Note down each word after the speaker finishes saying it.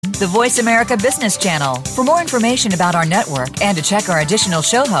the Voice America Business Channel. For more information about our network and to check our additional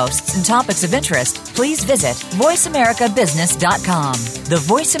show hosts and topics of interest, please visit voiceamericabusiness.com. The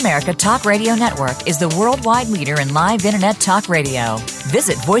Voice America Talk Radio Network is the worldwide leader in live Internet talk radio.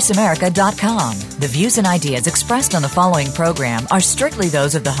 Visit voiceamerica.com. The views and ideas expressed on the following program are strictly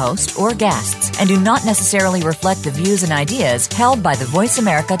those of the host or guests and do not necessarily reflect the views and ideas held by the Voice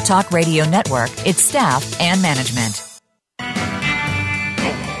America Talk Radio Network, its staff, and management.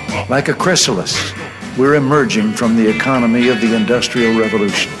 Like a chrysalis, we're emerging from the economy of the Industrial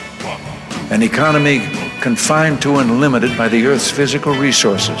Revolution, an economy confined to and limited by the Earth's physical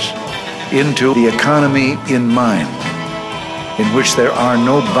resources, into the economy in mind, in which there are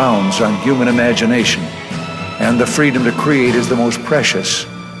no bounds on human imagination, and the freedom to create is the most precious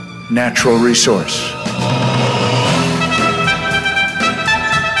natural resource.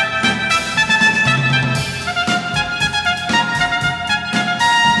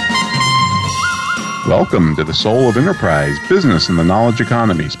 Welcome to the Soul of Enterprise, Business and the Knowledge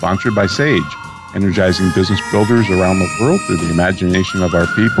Economy, sponsored by SAGE, energizing business builders around the world through the imagination of our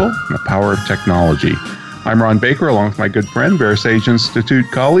people and the power of technology. I'm Ron Baker, along with my good friend, VeraSage Institute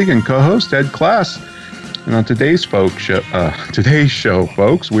colleague and co-host Ed Klass. And on today's show,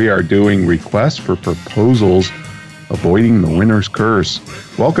 folks, we are doing requests for proposals, avoiding the winner's curse.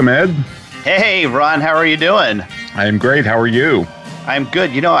 Welcome, Ed. Hey, Ron, how are you doing? I am great. How are you? I'm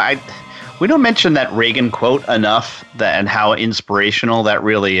good. We don't mention that Reagan quote enough, and how inspirational that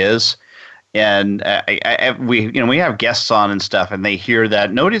really is. And we have guests on and stuff, and they hear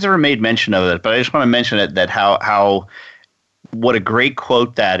that. Nobody's ever made mention of it, but I just want to mention it, that how what a great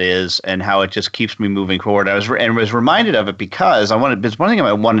quote that is, and how it just keeps me moving forward. I was reminded of it because there's one thing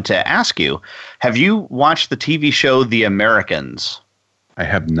I wanted to ask you. Have you watched the TV show The Americans? I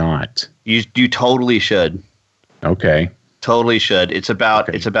have not. You totally should. Okay. Totally should. It's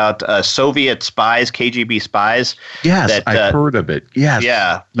about Soviet spies, KGB spies. Yes, I've heard of it. Yes.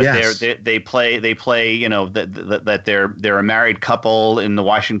 Yeah, but yes. they play. That they're a married couple in the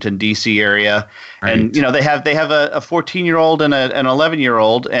Washington D.C. area, right. And they have a 14-year-old and an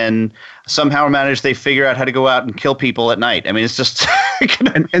 11-year-old, and somehow they figure out how to go out and kill people at night. I mean, it's just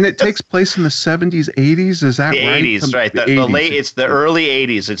and it takes place in the 70s, 80s. Is that right? The 80s, right? The 80s. It's the early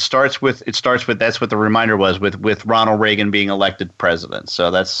 80s. It starts with that's what the reminder was with Ronald Reagan being elected president.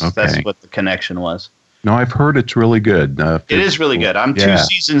 So that's what the connection was. No, I've heard it's really good. It is really good. I'm 2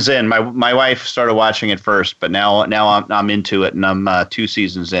 seasons in. My wife started watching it first, but now I'm into it, and I'm 2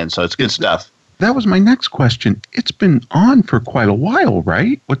 seasons in. So it's good stuff. That was my next question. It's been on for quite a while,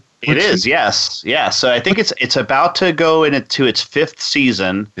 right? It is, yes. Yeah. So I think it's about to go into its fifth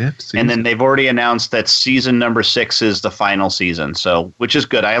season. And then they've already announced that season number 6 is the final season. So, which is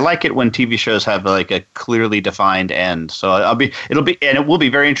good. I like it when TV shows have like a clearly defined end. So it will be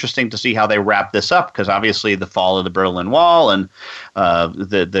very interesting to see how they wrap this up, because obviously the fall of the Berlin Wall and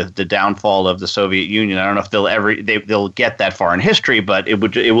the downfall of the Soviet Union. I don't know if they'll get that far in history, but it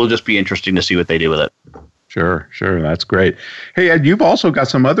will just be interesting to see what they do with it. Sure. That's great. Hey, Ed, you've also got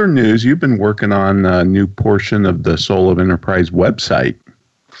some other news. You've been working on a new portion of the Soul of Enterprise website.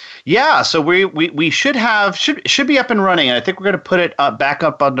 Yeah, so we should be up and running, and I think we're going to put it back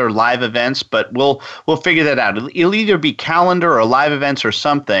up under live events, but we'll figure that out. It'll either be calendar or live events or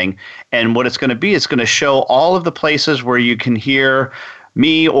something, and what it's going to be, it's going to show all of the places where you can hear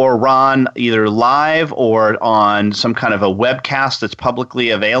me or Ron either live or on some kind of a webcast that's publicly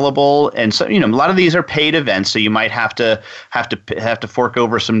available. And so, a lot of these are paid events, so you might have to fork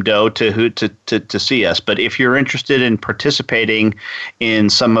over some dough to see us. But if you're interested in participating in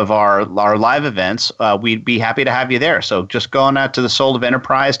some of our live events, we'd be happy to have you there. So just go on out to the Soul of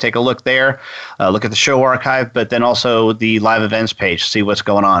Enterprise, take a look there, look at the show archive, but then also the live events page, see what's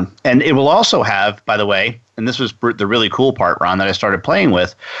going on. And it will also have, by the way, and this was the really cool part, Ron, that I started playing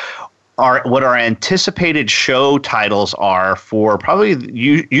with, what our anticipated show titles are for probably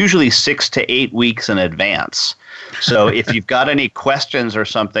usually 6 to 8 weeks in advance. So if you've got any questions or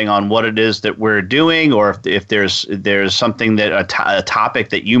something on what it is that we're doing, or if there's something that a topic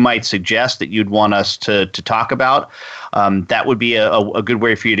that you might suggest that you'd want us to talk about, that would be a good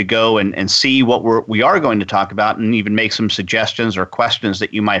way for you to go and see what we are going to talk about, and even make some suggestions or questions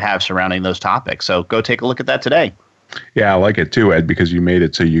that you might have surrounding those topics. So go take a look at that today. Yeah, I like it too, Ed, because you made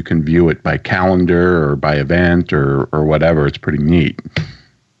it so you can view it by calendar or by event or whatever. It's pretty neat.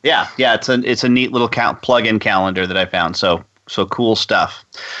 Yeah, it's a neat little plug-in calendar that I found. So cool stuff.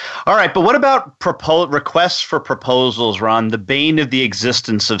 All right, but what about requests for proposals, Ron? The bane of the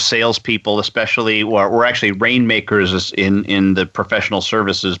existence of salespeople, especially, or actually rainmakers in the professional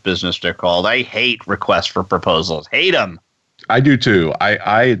services business, they're called. I hate requests for proposals. Hate them. I do too.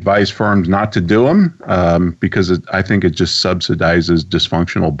 I advise firms not to do them because I think it just subsidizes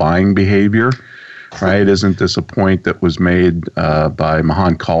dysfunctional buying behavior, right? Isn't this a point that was made by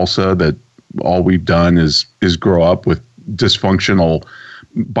Mahan Khalsa that all we've done is grow up with dysfunctional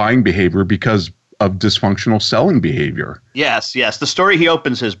buying behavior because of dysfunctional selling behavior? Yes. The story he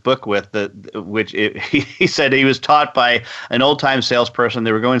opens his book with, he said he was taught by an old-time salesperson.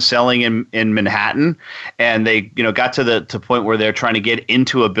 They were going selling in Manhattan, and they got to the point where they're trying to get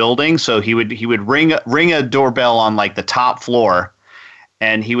into a building. So he would ring a doorbell on like the top floor,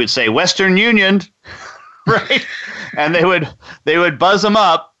 and he would say Western Union, right? And they would buzz him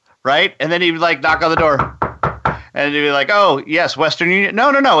up, right? And then he would like knock on the door. And he'd be like, "Oh, yes, Western Union." No,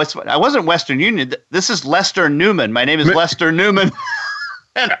 I wasn't Western Union. This is Lester Newman. My name is Lester Newman.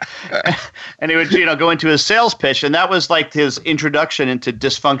 and he would, go into his sales pitch, and that was like his introduction into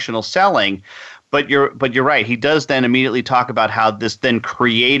dysfunctional selling. But you're right. He does then immediately talk about how this then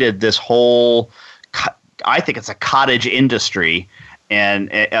created this whole, I think it's a cottage industry,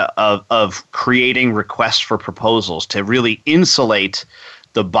 and of creating requests for proposals to really insulate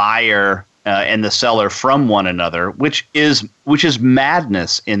the buyer and the seller from one another, which is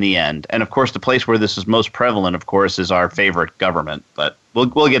madness in the end. And of course, the place where this is most prevalent, of course, is our favorite government. But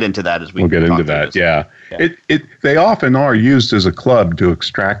we'll get into that as we'll get into that. Yeah. They often are used as a club to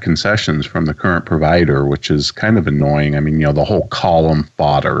extract concessions from the current provider, which is kind of annoying. I mean, the whole column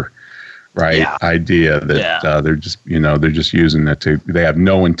fodder, right? Yeah. Idea that they're just using it they have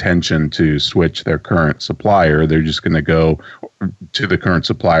no intention to switch their current supplier. They're just going to go to the current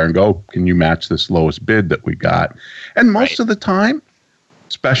supplier and go, can you match this lowest bid that we got? And most of the time,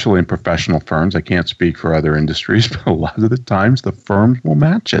 especially in professional firms, I can't speak for other industries, but a lot of the times the firms will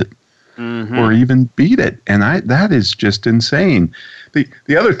match it or even beat it. And that is just insane.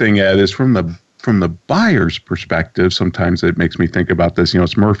 The other thing, Ed, is from the buyer's perspective, sometimes it makes me think about this.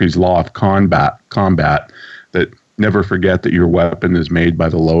 It's Murphy's Law of combat that never forget that your weapon is made by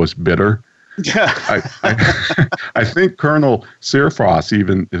the lowest bidder. Yeah. I think Colonel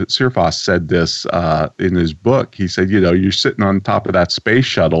Searfoss said this in his book. He said, you're sitting on top of that space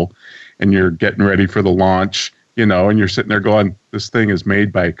shuttle and you're getting ready for the launch, and you're sitting there going, this thing is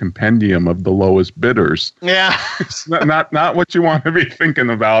made by a compendium of the lowest bidders. Yeah. It's not what you want to be thinking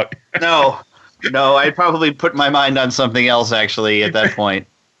about. No, I'd probably put my mind on something else actually at that point.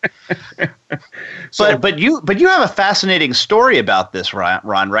 But you have a fascinating story about this,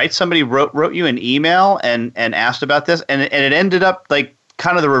 Ron, right? Somebody wrote you an email and asked about this, and it ended up like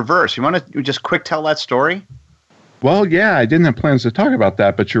kind of the reverse. You want to just quick tell that story? Well, yeah, I didn't have plans to talk about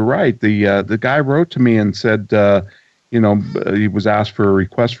that, but you're right. The guy wrote to me and said, he was asked for a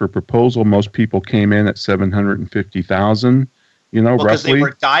request for proposal. Most people came in at $750,000. Roughly. Because they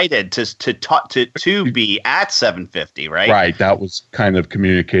were guided to be at 750, right? Right. That was kind of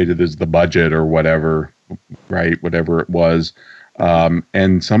communicated as the budget or whatever, right? Whatever it was.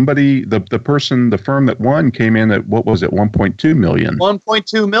 And somebody, the firm that won came in at, what was it, 1.2 million?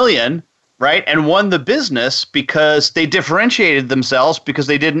 1.2 million, right? And won the business because they differentiated themselves because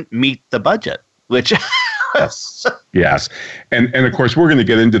they didn't meet the budget, which... Yes. And of course, we're going to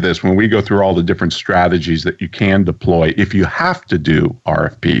get into this when we go through all the different strategies that you can deploy if you have to do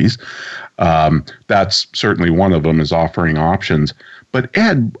RFPs. That's certainly one of them, is offering options. But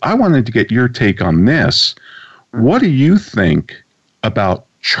Ed, I wanted to get your take on this. What do you think about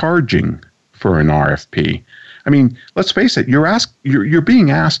charging for an RFP? I mean, let's face it, you're being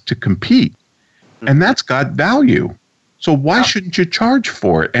asked to compete, and that's got value. So why shouldn't you charge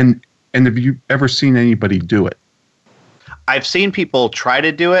for it? And have you ever seen anybody do it? I've seen people try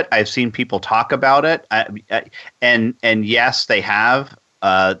to do it. I've seen people talk about it. And yes, they have.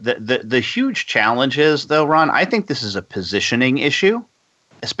 The huge challenge is, though, Ron, I think this is a positioning issue,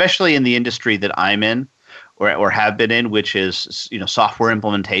 especially in the industry that I'm in or have been in, which is software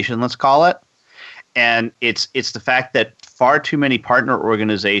implementation, let's call it. And it's the fact that far too many partner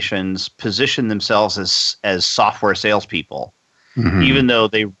organizations position themselves as software salespeople. Mm-hmm. Even though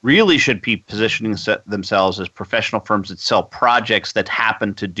they really should be positioning themselves as professional firms that sell projects that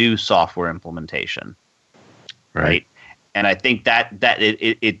happen to do software implementation, right? And I think that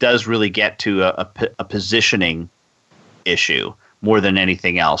it does really get to a positioning issue more than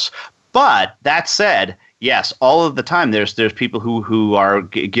anything else. But that said, yes, all of the time there's people who are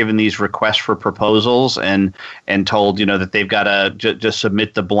given these requests for proposals and told that they've got to just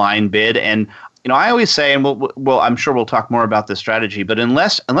submit the blind bid. And I always say, and I'm sure we'll talk more about this strategy, but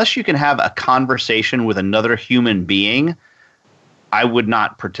unless you can have a conversation with another human being, I would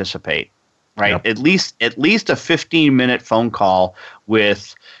not participate. Right? Yep. At least a 15-minute phone call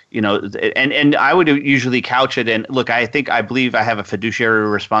with and I would usually couch it in, look, I believe I have a fiduciary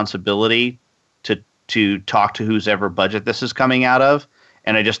responsibility to talk to whose ever budget this is coming out of,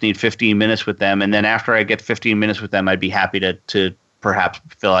 and I just need 15 minutes with them. And then after I get 15 minutes with them, I'd be happy to perhaps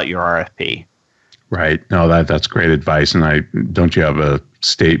fill out your RFP. Right. No, that's great advice. And don't you have a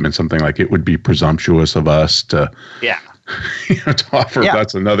statement, something like, it would be presumptuous of us to to offer? Yeah.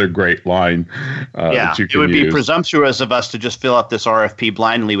 That's another great line. That you can it would use. Be presumptuous of us to just fill out this RFP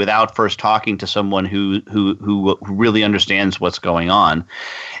blindly without first talking to someone who really understands what's going on.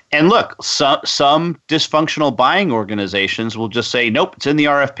 And look, some dysfunctional buying organizations will just say, nope, it's in the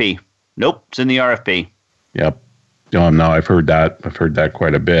RFP. Nope, it's in the RFP. Yep. No, I've heard that. I've heard that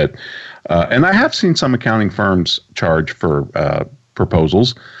quite a bit. And I have seen some accounting firms charge for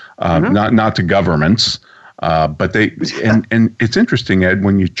proposals, not to governments, but they and it's interesting, Ed,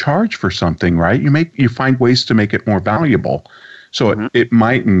 when you charge for something, right? You find ways to make it more valuable. So it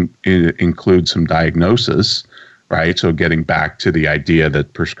might include some diagnosis, right? So getting back to the idea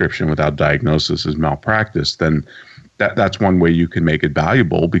that prescription without diagnosis is malpractice, then that's one way you can make it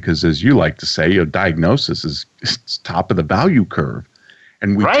valuable, because as you like to say, diagnosis is top of the value curve,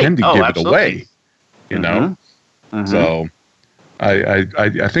 and we tend to give it away, you know? So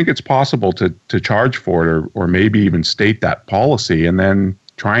I think it's possible to charge for it, or maybe even state that policy, and then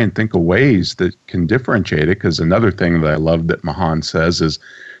try and think of ways that can differentiate it. Because another thing that I love that Mahan says is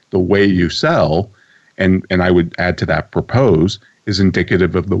the way you sell, and I would add to that propose, is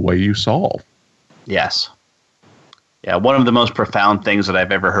indicative of the way you solve. Yes. Yeah, one of the most profound things that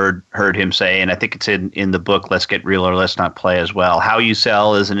I've ever heard him say, and I think it's in the book, Let's Get Real or Let's Not Play as well. How you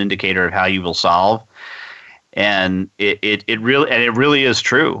sell is an indicator of how you will solve. And it really is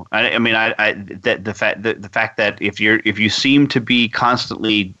true. The fact that if you seem to be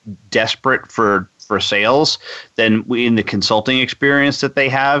constantly desperate for sales, then in the consulting experience that they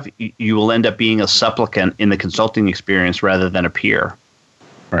have, you will end up being a supplicant in the consulting experience rather than a peer.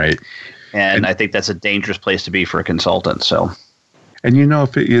 Right. And I think that's a dangerous place to be for a consultant. So. And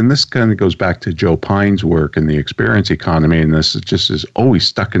and this kind of goes back to Joe Pine's work in the experience economy, and this is always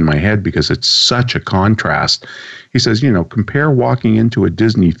stuck in my head because it's such a contrast. He says, compare walking into a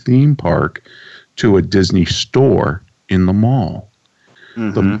Disney theme park to a Disney store in the mall.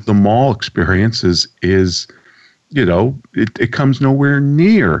 The mall experience is it comes nowhere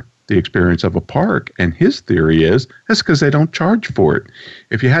near the experience of a park. And his theory is that's because they don't charge for it.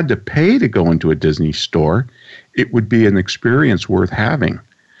 If you had to pay to go into a Disney store, it would be an experience worth having.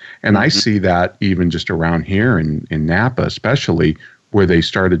 And I see that even just around here in Napa, especially, where they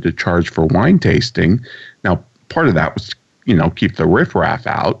started to charge for wine tasting. Now, part of that was, keep the riffraff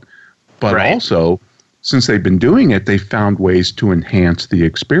out. But also, since they've been doing it, they found ways to enhance the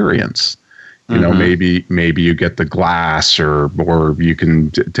experience. Maybe you get the glass, or you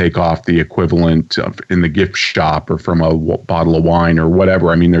can take off the equivalent in the gift shop or from a bottle of wine or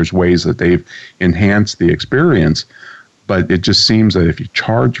whatever. I mean, there's ways that they've enhanced the experience, but it just seems that if you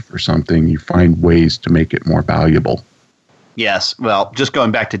charge for something, you find ways to make it more valuable. Yes. Well, just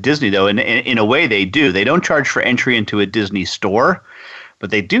going back to Disney, though, in a way they do. They don't charge for entry into a Disney store, but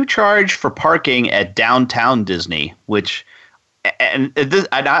they do charge for parking at downtown Disney, which... And this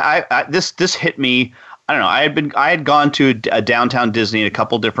hit me. I don't know. I had gone to a downtown Disney in a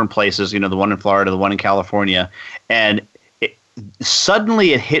couple different places. The one in Florida, the one in California, and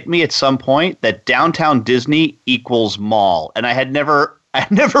suddenly it hit me at some point that downtown Disney equals mall, and I had never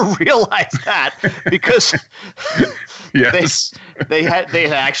realized that because yes. they had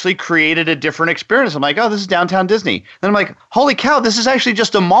actually created a different experience. I'm like, oh, this is downtown Disney. Then I'm like, holy cow, this is actually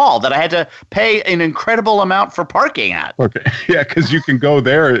just a mall that I had to pay an incredible amount for parking at. Okay, yeah, because you can go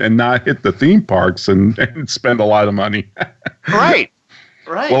there and not hit the theme parks and spend a lot of money. Right.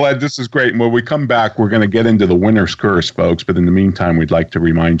 Right. Well, Ed, this is great. When we come back, we're going to get into the winner's curse, folks. But in the meantime, we'd like to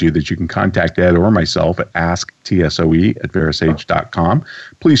remind you that you can contact Ed or myself at asktsoe@verasage.com.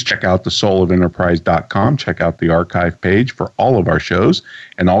 Please check out thesoulofenterprise.com. Check out the archive page for all of our shows,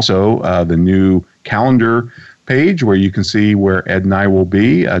 and also the new calendar page where you can see where Ed and I will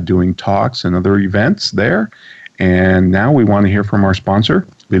be doing talks and other events there. And now we want to hear from our sponsor,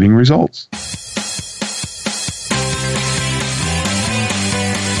 Leading Results.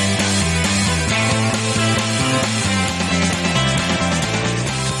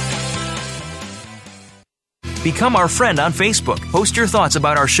 Become our friend on Facebook. Post your thoughts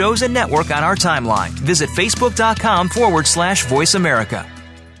about our shows and network on our timeline. Visit facebook.com/Voice America.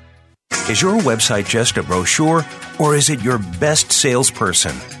 Is your website just a brochure, or is it your best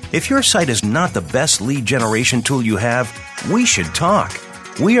salesperson? If your site is not the best lead generation tool you have, we should talk.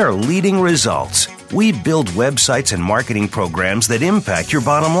 We are Leading Results. we build websites and marketing programs that impact your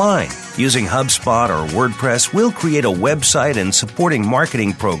bottom line. Using HubSpot or WordPress, we'll create a website and supporting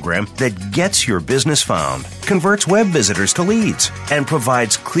marketing program that gets your business found, converts web visitors to leads, and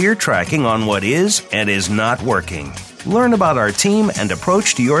provides clear tracking on what is and is not working. Learn about our team and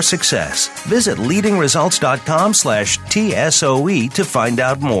approach to your success. Visit leadingresults.com/TSOE to find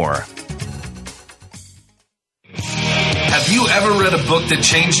out more. Have you ever read a book that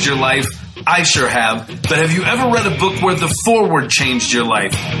changed your life? I sure have. But have you ever read a book where the foreword changed your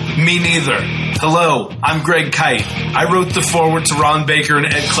life? Me neither. Hello, I'm Greg Kite. I wrote the foreword to Ron Baker and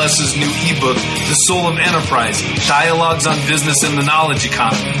Ed Kless's new ebook, The Soul of Enterprise, Dialogues on Business and the Knowledge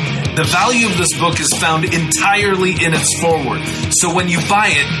Economy. The value of this book is found entirely in its foreword. So when you buy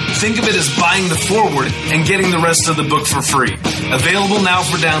it, think of it as buying the foreword and getting the rest of the book for free. Available now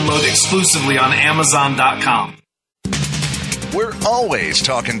for download exclusively on Amazon.com. We're always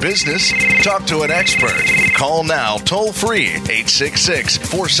talking business. Talk to an expert. Call now toll free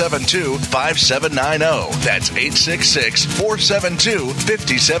 866-472-5790. That's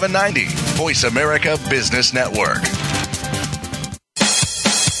 866-472-5790. Voice America Business Network.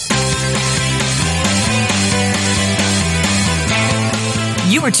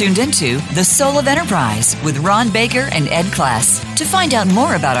 You are tuned into The Soul of Enterprise with Ron Baker and Ed Kless. To find out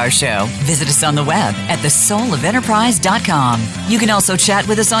more about our show, visit us on the web at thesoulofenterprise.com. You can also chat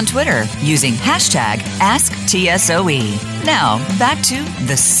with us on Twitter using hashtag AskTSOE. Now, back to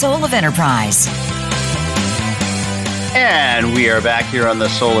The Soul of Enterprise. And we are back here on The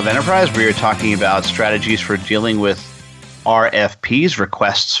Soul of Enterprise. We are talking about strategies for dealing with RFPs,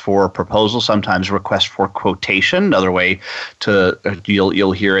 requests for proposal, sometimes requests for quotation. Another way to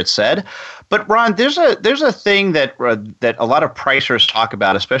you'll hear it said. But Ron, there's a thing that a lot of pricers talk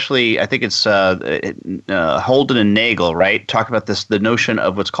about, especially I think it's Holden and Nagel, right? Talk about the notion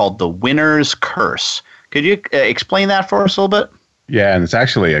of what's called the winner's curse. Could you explain that for us a little bit? Yeah, and it's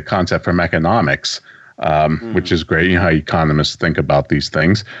actually a concept from economics. Which is great. You know how economists think about these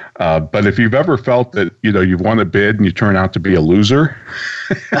things. But if you've ever felt that, you've won a bid and you turn out to be a loser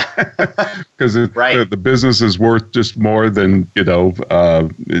because the business is worth just more than,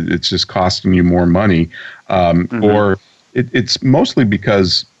 it's just costing you more money. Or it's mostly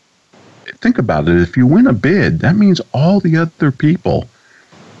because, think about it, if you win a bid, that means all the other people,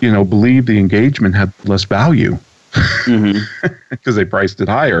 believe the engagement had less value. Because they priced it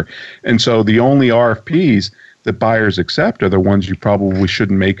higher. And so the only RFPs that buyers accept are the ones you probably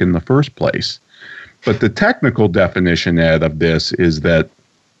shouldn't make in the first place. But the technical definition, Ed, of this is that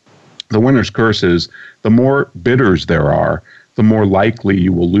the winner's curse is the more bidders there are, the more likely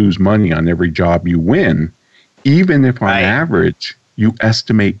you will lose money on every job you win, even if on average you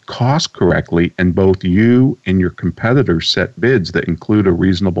estimate cost correctly and both you and your competitors set bids that include a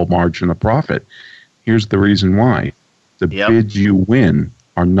reasonable margin of profit. Here's the reason why. The bids you win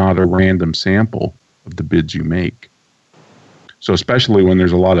are not a random sample of the bids you make. So especially when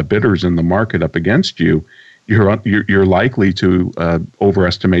there's a lot of bidders in the market up against you, you're likely to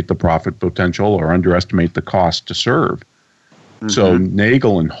overestimate the profit potential or underestimate the cost to serve. So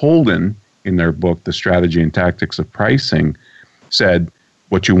Nagel and Holden, in their book, The Strategy and Tactics of Pricing, said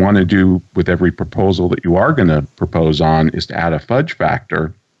what you want to do with every proposal that you are going to propose on is to add a fudge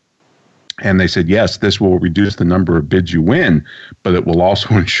factor. And they said, yes, this will reduce the number of bids you win, but it will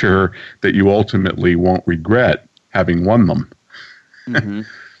also ensure that you ultimately won't regret having won them.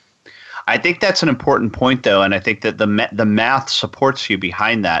 I think that's an important point, though, and I think that the math supports you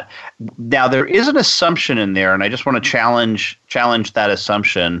behind that. Now, there is an assumption in there, and I just want to challenge that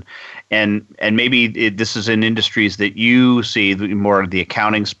assumption. And maybe this is in industries that you see more of the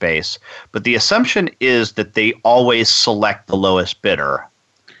accounting space, but the assumption is that they always select the lowest bidder.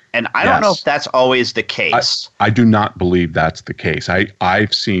 And I don't know if that's always the case. I do not believe that's the case.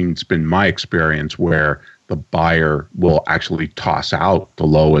 I've seen, it's been my experience where the buyer will actually toss out the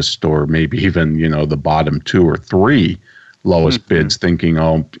lowest or maybe even, the bottom 2 or 3 lowest bids thinking,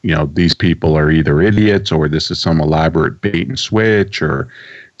 these people are either idiots or this is some elaborate bait and switch or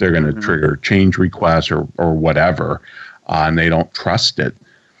they're going to trigger change requests or whatever, and they don't trust it.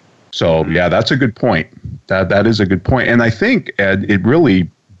 So, yeah, that's a good point. That is a good point. And I think, Ed, it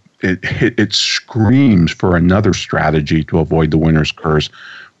really... It screams for another strategy to avoid the winner's curse,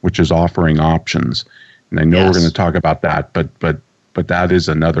 which is offering options. And I know we're going to talk about that, but that is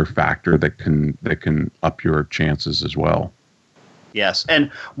another factor that can up your chances as well. Yes. And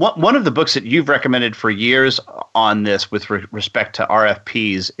one of the books that you've recommended for years on this with respect to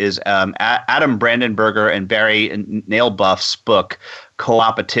RFPs is Adam Brandenburger and Barry Nailbuff's book,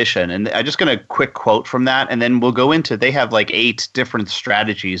 Co-opetition. And I'm just going to quick quote from that, and then we'll go into, they have like 8 different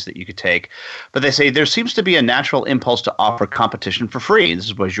strategies that you could take. But they say there seems to be a natural impulse to offer competition for free.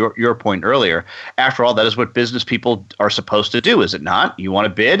 This was your point earlier. After all, that is what business people are supposed to do, is it not? You want a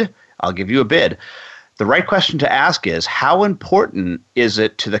bid? I'll give you a bid. The right question to ask is, how important is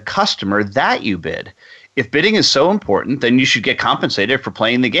it to the customer that you bid? If bidding is so important, then you should get compensated for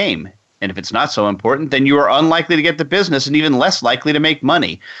playing the game. And if it's not so important, then you are unlikely to get the business and even less likely to make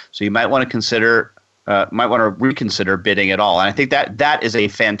money. So you might want to reconsider bidding at all. And I think that is a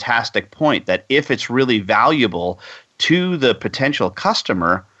fantastic point, that if it's really valuable to the potential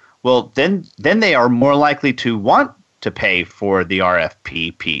customer, well, then they are more likely to want to pay for the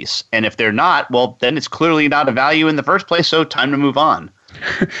RFP piece. And if they're not, well, then it's clearly not a value in the first place, so time to move on.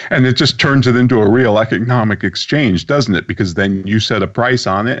 And it just turns it into a real economic exchange, doesn't it? Because then you set a price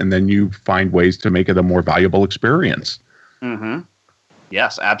on it, and then you find ways to make it a more valuable experience. Mm-hmm.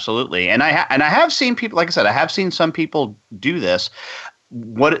 Yes, absolutely. And I have seen people, like I said, I have seen some people do this.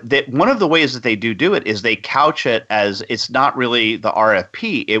 One of the ways that they do it is they couch it as it's not really the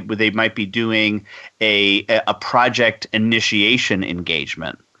RFP. They might be doing a project initiation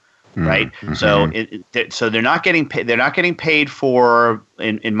engagement, right? Mm-hmm. So they're not getting paid. They're not getting paid for,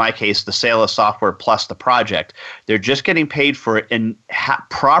 in my case, the sale of software plus the project. They're just getting paid for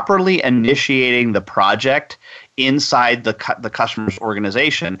properly initiating the project inside the customer's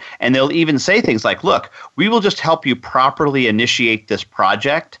organization. And they'll even say things like, look, we will just help you properly initiate this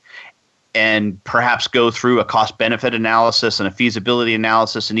project and perhaps go through a cost-benefit analysis and a feasibility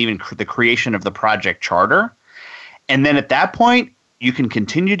analysis and even the creation of the project charter. And then at that point, you can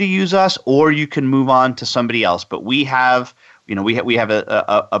continue to use us, or you can move on to somebody else. But we have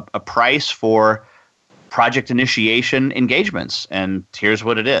a price for project initiation engagements, and here's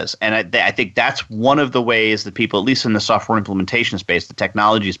what it is. And I think that's one of the ways that people, at least in the software implementation space, the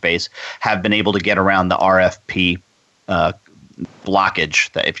technology space, have been able to get around the RFP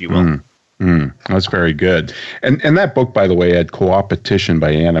blockage, if you will. That's very good. And that book, by the way, Ed, Co-opetition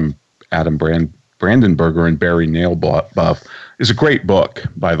by Adam Brandenburger and Barry Nailbuff, is a great book,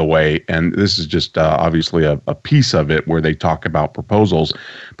 by the way. And this is just obviously a piece of it where they talk about proposals,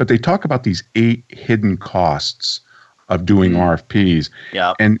 but they talk about these 8 hidden costs of doing RFPs.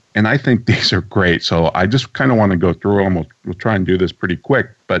 Yeah. And I think these are great. So I just kind of want to go through them. We'll try and do this pretty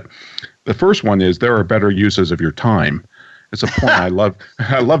quick. But the first one is, there are better uses of your time. It's a point I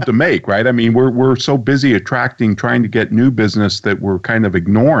love to make, right? I mean, we're so busy trying to get new business that we're kind of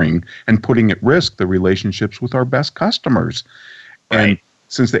ignoring and putting at risk the relationships with our best customers. Right. And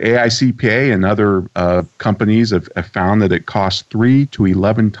since the AICPA and other companies have found that it costs 3 to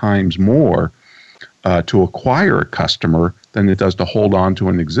 11 times more to acquire a customer than it does to hold on to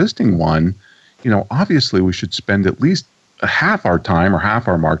an existing one, obviously we should spend at least half our time or half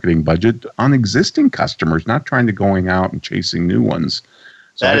our marketing budget on existing customers, not trying to going out and chasing new ones.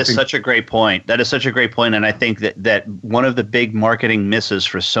 So that is such a great point. And I think that one of the big marketing misses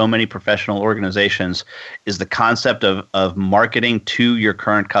for so many professional organizations is the concept of marketing to your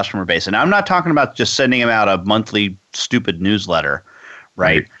current customer base. And I'm not talking about just sending them out a monthly stupid newsletter,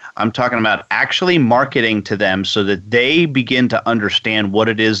 right? I'm talking about actually marketing to them so that they begin to understand what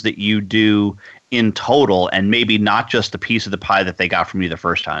it is that you do in total, and maybe not just the piece of the pie that they got from you the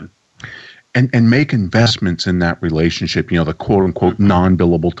first time. And make investments in that relationship, the quote-unquote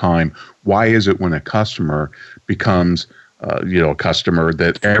non-billable time. Why is it when a customer becomes, a customer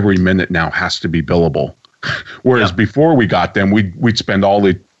that every minute now has to be billable? Whereas before we got them, we'd spend all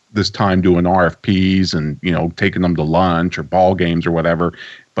this time doing RFPs and, taking them to lunch or ball games or whatever.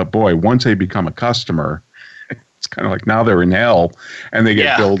 But boy, once they become a customer, it's kind of like now they're in hell and they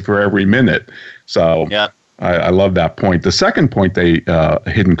get billed for every minute. So I love that point. The second point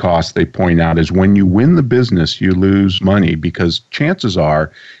hidden cost they point out is, when you win the business, you lose money, because chances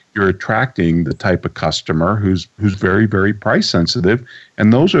are you're attracting the type of customer who's very, very price sensitive,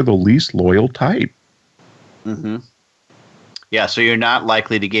 and those are the least loyal type. Mm-hmm. Yeah, so you're not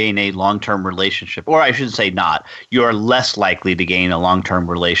likely to gain a long-term relationship, or I should say not. You're less likely to gain a long-term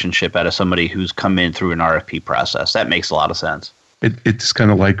relationship out of somebody who's come in through an RFP process. That makes a lot of sense. It's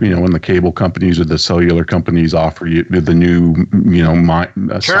kind of like, when the cable companies or the cellular companies offer you the new,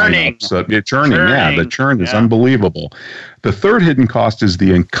 churning. Churning. Yeah, the churn is unbelievable. The third hidden cost is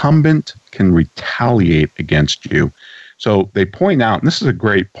the incumbent can retaliate against you. So they point out, and this is a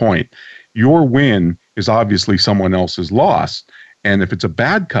great point, your win is obviously someone else's loss. And if it's a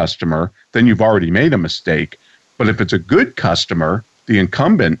bad customer, then you've already made a mistake. But if it's a good customer, the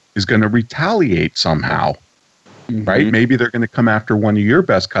incumbent is going to retaliate somehow, right? Maybe they're going to come after one of your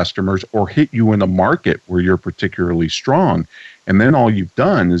best customers or hit you in a market where you're particularly strong. And then all you've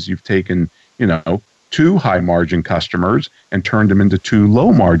done is you've taken, 2 high margin customers and turned them into 2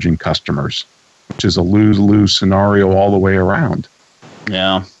 low margin customers, which is a lose-lose scenario all the way around.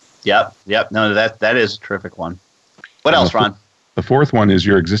 Yeah. Yep. No, that is a terrific one. What else, Ron? The fourth one is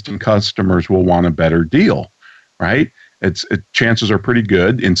your existing customers will want a better deal, right? Chances are pretty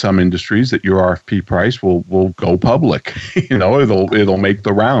good in some industries that your RFP price will go public. It'll make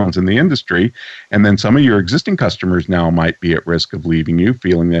the rounds in the industry. And then some of your existing customers now might be at risk of leaving you,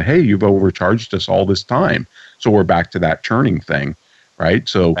 feeling that, hey, you've overcharged us all this time. So we're back to that churning thing, right?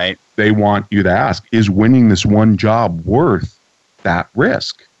 So they want you to ask, is winning this one job worth that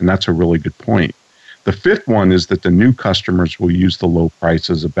risk? And that's a really good point. The fifth one is that the new customers will use the low price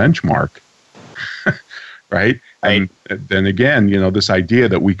as a benchmark, right? And then again, this idea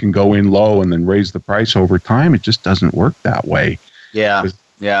that we can go in low and then raise the price over time, it just doesn't work that way. Yeah.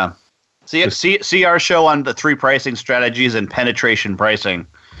 See our show on the 3 pricing strategies and penetration pricing.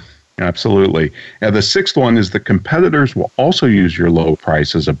 Absolutely. Now, the sixth one is the competitors will also use your low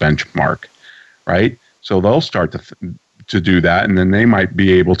price as a benchmark, right? So they'll start to do that, and then they might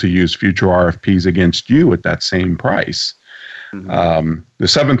be able to use future RFPs against you at that same price. The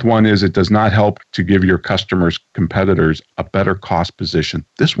seventh one is it does not help to give your competitors a better cost position.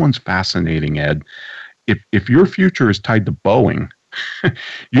 This one's fascinating, Ed. If your future is tied to Boeing,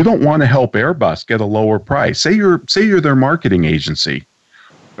 you don't want to help Airbus get a lower price. Say you're their marketing agency,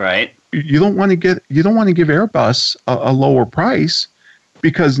 right? You don't want to give Airbus a lower price,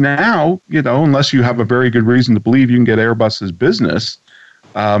 because now, unless you have a very good reason to believe you can get Airbus's business,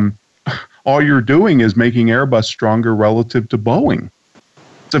 all you're doing is making Airbus stronger relative to Boeing.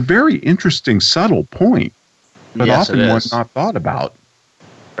 It's a very interesting, subtle point, but often one not thought about.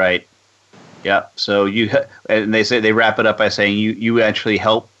 Right. Yeah. So and they wrap it up by saying you actually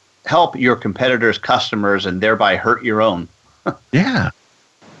help your competitors' customers and thereby hurt your own. Yeah.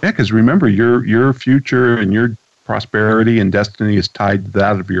 Because remember, your future and your prosperity and destiny is tied to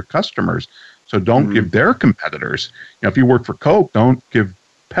that of your customers. So don't give their competitors. If you work for Coke, don't give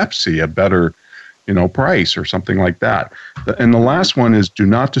Pepsi a better, price or something like that. And the last one is do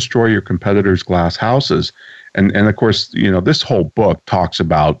not destroy your competitors' glass houses. And of course, this whole book talks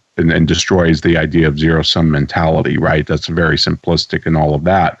about and destroys the idea of zero-sum mentality, right? That's very simplistic and all of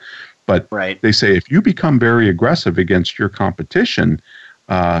that. But they say if you become very aggressive against your competition,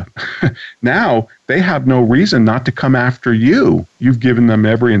 now they have no reason not to come after you. You've given them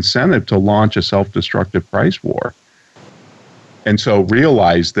every incentive to launch a self-destructive price war. And so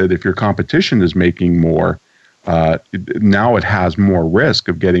realize that if your competition is making more, now it has more risk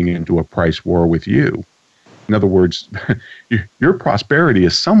of getting into a price war with you. In other words, your prosperity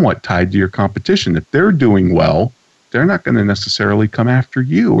is somewhat tied to your competition. If they're doing well, they're not going to necessarily come after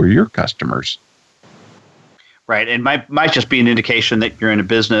you or your customers. Right, and might just be an indication that you're in a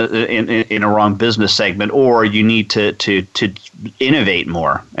business in a wrong business segment, or you need to innovate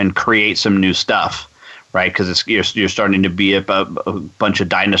more and create some new stuff, right? Because you're starting to be a bunch of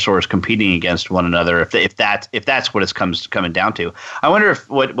dinosaurs competing against one another. If that's what it's coming down to, I wonder if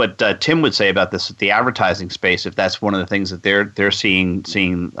what Tim would say about this, the advertising space, if that's one of the things that they're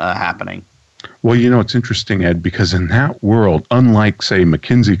seeing happening. Well, it's interesting, Ed, because in that world, unlike say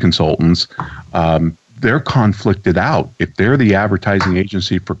McKinsey consultants, they're conflicted out. If they're the advertising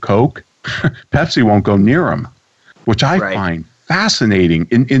agency for Coke, Pepsi won't go near them, which I find fascinating.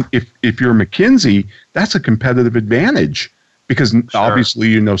 If you're McKinsey, that's a competitive advantage because obviously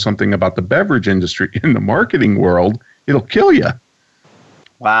you know something about the beverage industry. In the marketing world, it'll kill you.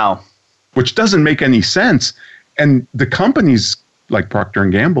 Wow. Which doesn't make any sense. And the companies like Procter &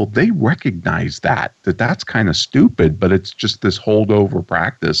 Gamble, they recognize that's kind of stupid, but it's just this holdover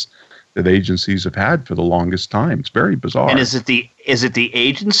practice that agencies have had for the longest time. It's very bizarre. And is it the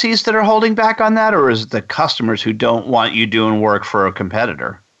agencies that are holding back on that, or is it the customers who don't want you doing work for a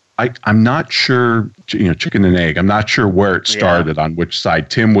competitor? I'm not sure, chicken and egg. I'm not sure where it started, on which side.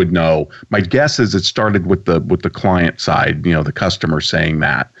 Tim would know. My guess is it started with the client side, the customer saying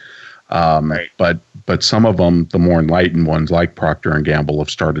that. But some of them, the more enlightened ones like Procter & Gamble, have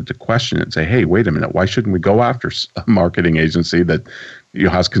started to question it and say, hey, wait a minute, why shouldn't we go after a marketing agency that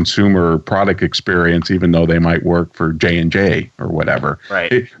has consumer product experience, even though they might work for J&J or whatever?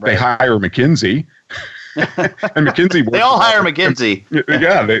 They hire McKinsey. And McKinsey they all hire McKinsey.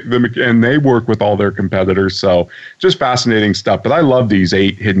 And they work with all their competitors. So just fascinating stuff. But I love these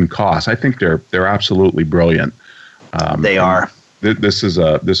 8 hidden costs. I think they're absolutely brilliant. They are. This is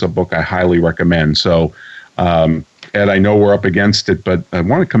a book I highly recommend. So Ed, I know we're up against it, but I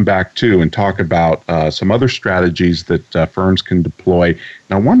want to come back to and talk about some other strategies that firms can deploy.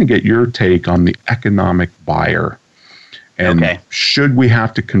 And I want to get your take on the economic buyer. And should we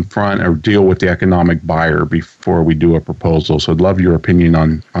have to confront or deal with the economic buyer before we do a proposal? So I'd love your opinion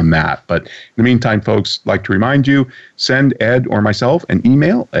on that. But in the meantime, folks, I'd like to remind you, send Ed or myself an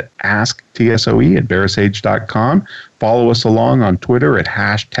email at asktsoe@verisage.com. Follow us along on Twitter at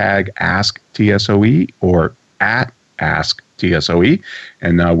 #AskTSOE or at AskTSOE.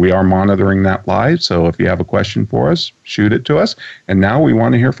 And we are monitoring that live. So if you have a question for us, shoot it to us. And now we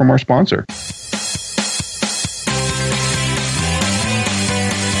want to hear from our sponsor.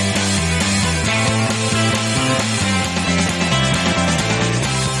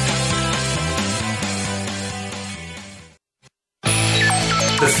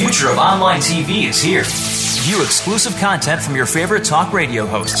 The future of online TV is here. View exclusive content from your favorite talk radio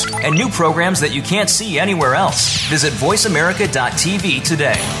hosts and new programs that you can't see anywhere else. Visit voiceamerica.tv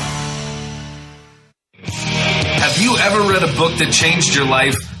today. Have you ever read a book that changed your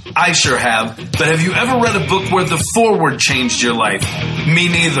life? I sure have. But have you ever read a book where the foreword changed your life? Me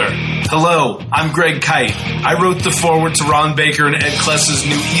neither. Hello, I'm Greg Kite. I wrote the foreword to Ron Baker and Ed Kless's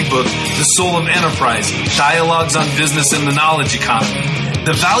new ebook, The Soul of Enterprise, Dialogues on Business and the Knowledge Economy.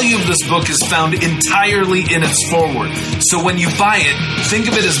 The value of this book is found entirely in its foreword. So when you buy it, think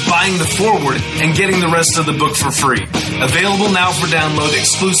of it as buying the foreword and getting the rest of the book for free. Available now for download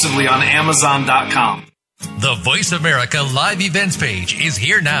exclusively on Amazon.com. The Voice America Live Events page is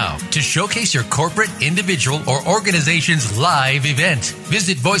here now to showcase your corporate, individual, or organization's live event.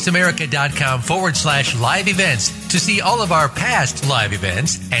 Visit voiceamerica.com/live events to see all of our past live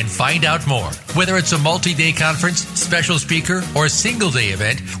events and find out more. Whether it's a multi-day conference, special speaker, or single-day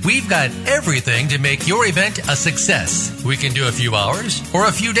event, we've got everything to make your event a success. We can do a few hours or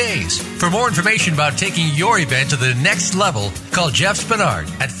a few days. For more information about taking your event to the next level, call Jeff Spinard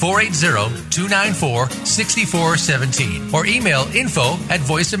at 480-294-6417 or email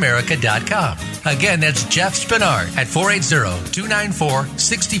info@voiceamerica.com. Again, that's Jeff Spinard at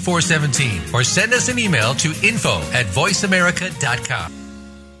 480-294-6417 or send us an email to info@voiceamerica.com.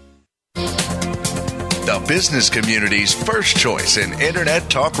 The business community's first choice in Internet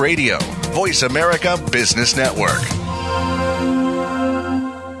Talk Radio. Voice America Business Network.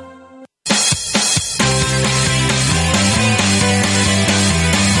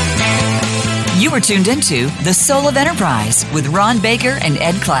 You are tuned into The Soul of Enterprise with Ron Baker and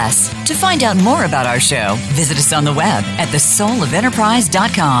Ed Kless. To find out more about our show, visit us on the web at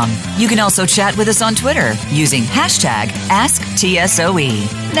thesoulofenterprise.com. You can also chat with us on Twitter using #AskTSOE.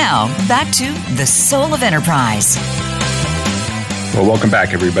 Now, back to The Soul of Enterprise. Well, welcome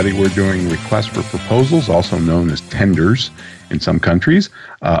back, everybody. We're doing requests for proposals, also known as tenders in some countries,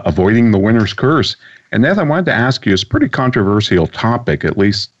 avoiding the winner's curse. And Ed, I wanted to ask you, it's a pretty controversial topic, at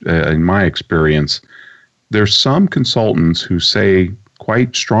least in my experience. There's some consultants who say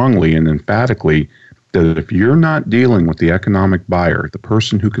quite strongly and emphatically that if you're not dealing with the economic buyer, the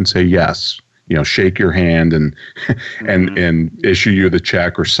person who can say yes, shake your hand and and issue you the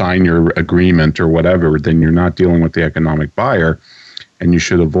check or sign your agreement or whatever, then you're not dealing with the economic buyer, and you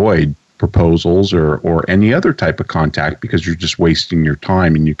should avoid proposals or any other type of contact because you're just wasting your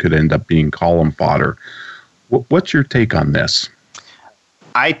time and you could end up being column fodder. What's your take on this?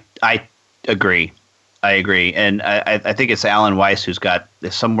 I agree. And I think it's Alan Weiss who's got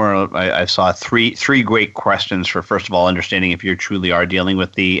somewhere I saw three great questions for, first of all, understanding if you truly are dealing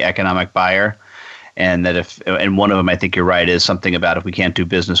with the economic buyer. And that and one of them, I think you're right, is something about if we can't do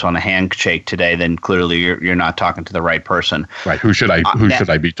business on a handshake today, then clearly you're not talking to the right person. Right. Who should I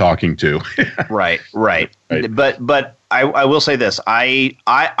be talking to? Right. But I will say this. I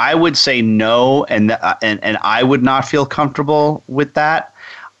would say no, and I would not feel comfortable with that.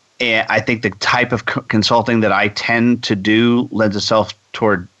 And I think the type of consulting that I tend to do lends itself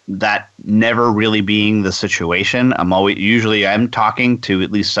toward that never really being the situation. I'm talking to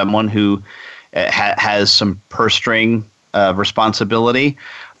at least someone who has some purse string responsibility.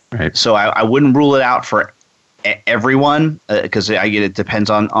 Right. So I wouldn't rule it out for everyone because I get it depends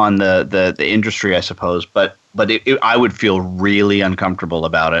on the industry, I suppose. But I would feel really uncomfortable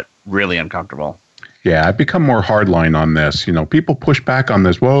about it. Really uncomfortable. Yeah, I've become more hardline on this. People push back on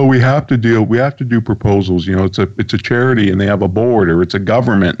this. Well, we have to do proposals. It's a charity and they have a board, or it's a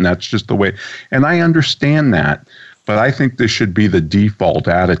government and that's just the way. And I understand that, but I think this should be the default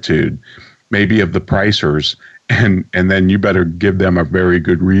attitude, maybe of the pricers, and then you better give them a very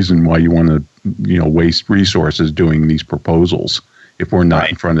good reason why you want to, waste resources doing these proposals if we're not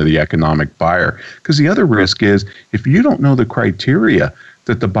in front of the economic buyer. Because the other risk is if you don't know the criteria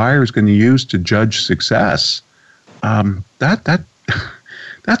that the buyer is going to use to judge success, that's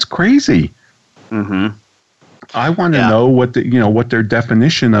crazy. Mm-hmm. I want to know what their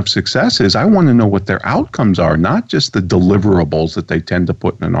definition of success is. I want to know what their outcomes are, not just the deliverables that they tend to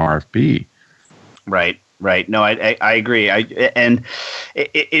put in an RFP. Right. No, I agree.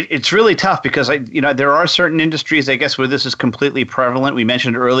 It's really tough because there are certain industries, I guess, where this is completely prevalent. We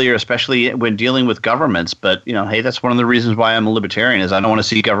mentioned earlier, especially when dealing with governments. But hey, that's one of the reasons why I'm a libertarian is I don't want to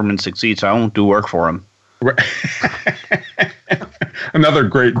see government succeed, so I won't do work for them. Right. Another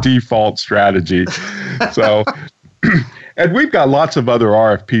great default strategy. So, Ed, we've got lots of other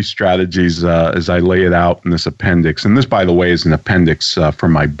RFP strategies as I lay it out in this appendix. And this, by the way, is an appendix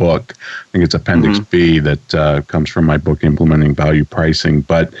from my book. I think it's Appendix B that comes from my book, Implementing Value Pricing.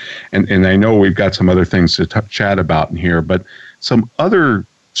 But and I know we've got some other things to chat about in here, but some other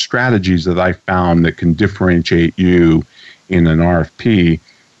strategies that I found that can differentiate you in an RFP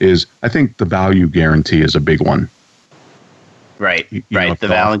is, I think the value guarantee is a big one. Right. The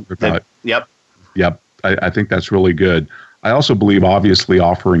value. Yep. I think that's really good. I also believe, obviously,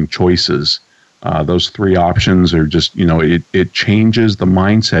 offering choices. Those three options are just, it changes the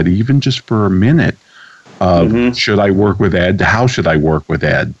mindset, even just for a minute. Should I work with Ed? How should I work with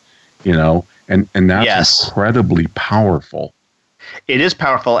Ed? And that's incredibly powerful. It is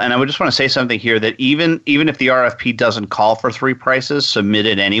powerful, and I would just want to say something here that even if the RFP doesn't call for three prices, submit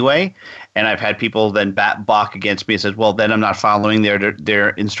it anyway. And I've had people then balk against me and said, "Well, then I'm not following their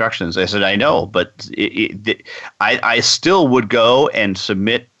instructions." I said, "I know, but I still would go and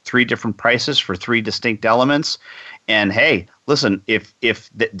submit three different prices for three distinct elements." And hey, listen, if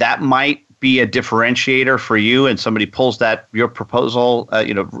that might be a differentiator for you, and somebody pulls your proposal,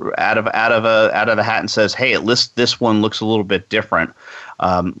 out of the hat and says, "Hey, this one looks a little bit different,"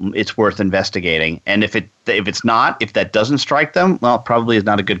 it's worth investigating. And if that doesn't strike them, well, it probably is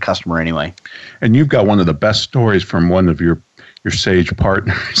not a good customer anyway. And you've got one of the best stories from one of your Sage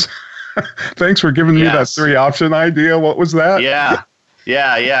partners. Thanks for giving me that 3-option idea. What was that? Yeah.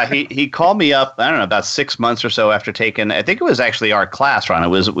 He called me up, I don't know, about 6 months or so after taking, I think it was actually our class, Ron. It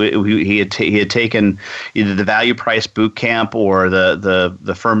was he had taken either the Value Price Boot Camp or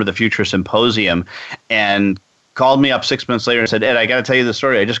the Firm of the Future Symposium, and called me up 6 months later and said, "Ed, I got to tell you the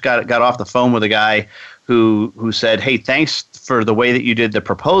story. I just got off the phone with a guy who said, 'Hey, thanks for the way that you did the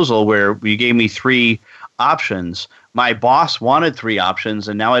proposal where you gave me 3 options. My boss wanted 3 options,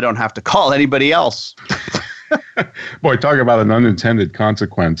 and now I don't have to call anybody else.'" Boy, talk about an unintended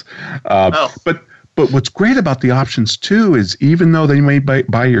consequence. But what's great about the options too is, even though they may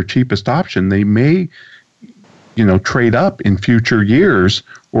buy your cheapest option, they may, trade up in future years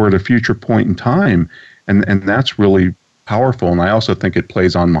or at a future point in time, and that's really powerful. And I also think it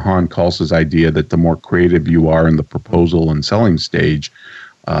plays on Mahan Kalsa's idea that the more creative you are in the proposal and selling stage,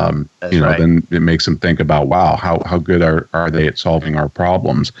 then it makes them think about, wow, how good are they at solving our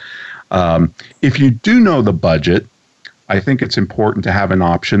problems. If you do know the budget, I think it's important to have an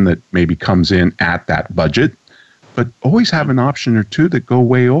option that maybe comes in at that budget, but always have an option or two that go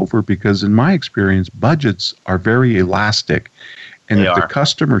way over, because in my experience, budgets are very elastic. And if the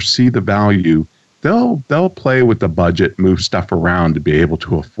customers see the value, they'll play with the budget, move stuff around to be able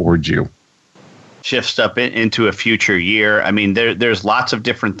to afford you. Shift stuff into a future year. I mean, there's lots of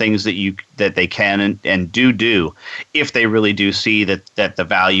different things that they can and do if they really do see that the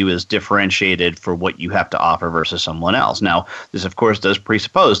value is differentiated for what you have to offer versus someone else. Now, this of course does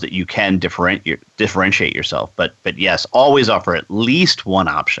presuppose that you can differentiate yourself, but yes, always offer at least one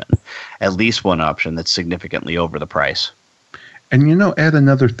option that's significantly over the price. And Ed,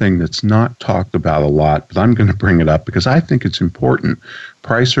 another thing that's not talked about a lot, but I'm going to bring it up because I think it's important.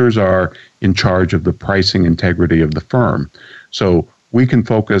 Pricers are in charge of the pricing integrity of the firm. So we can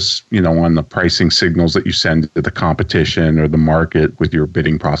focus, on the pricing signals that you send to the competition or the market with your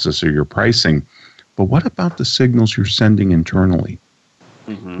bidding process or your pricing. But what about the signals you're sending internally?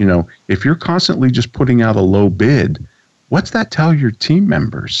 Mm-hmm. If you're constantly just putting out a low bid, what's that tell your team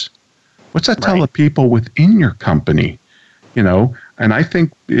members? What's that tell the people within your company? And I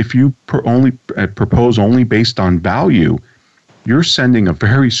think if you propose only based on value, you're sending a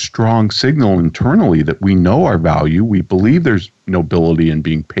very strong signal internally that we know our value, we believe there's nobility in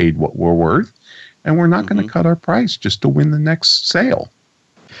being paid what we're worth, and we're not going to cut our price just to win the next sale.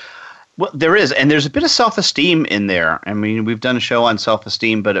 Well, there is, and there's a bit of self-esteem in there. I mean, we've done a show on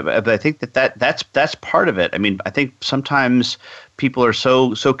self-esteem, but I think that's part of it. I mean, I think sometimes people are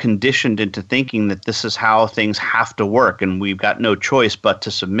so conditioned into thinking that this is how things have to work, and we've got no choice but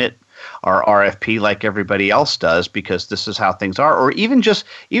to submit our RFP like everybody else does because this is how things are. Or even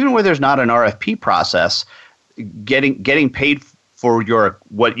where there's not an RFP process, getting paid for your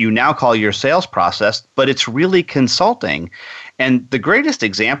what you now call your sales process, but it's really consulting. And the greatest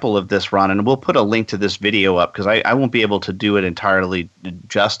example of this, Ron, and we'll put a link to this video up because I won't be able to do it entirely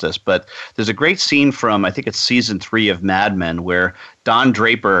justice, but there's a great scene from, I think it's season 3 of Mad Men, where Don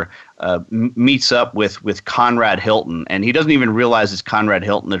Draper meets up with Conrad Hilton, and he doesn't even realize it's Conrad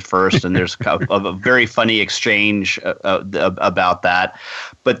Hilton at first, and there's a very funny exchange about that.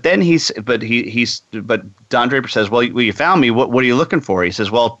 But then but Don Draper says, well, you found me. What are you looking for? He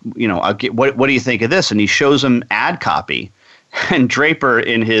says, well, I'll get, what do you think of this? And he shows him ad copy. And Draper,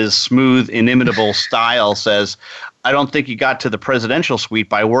 in his smooth, inimitable style, says, I don't think you got to the presidential suite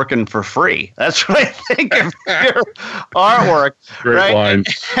by working for free. That's what I think of your artwork. Great right? line.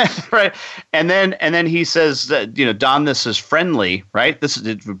 Right. And then he says that, Don, this is friendly, right?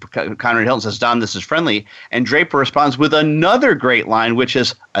 Conrad Hilton says, Don, this is friendly. And Draper responds with another great line, which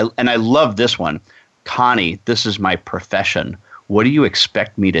is, and I love this one, Connie, this is my profession. What do you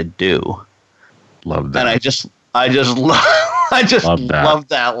expect me to do? Love that. And I just love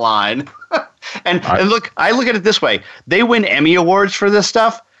that line. and look, I look at it this way. They win Emmy Awards for this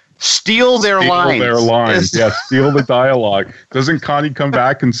stuff. Steal their lines. Steal their lines. Yeah, steal the dialogue. Doesn't Connie come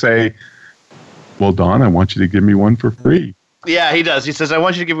back and say, well, Don, I want you to give me one for free? Yeah, he does. He says, I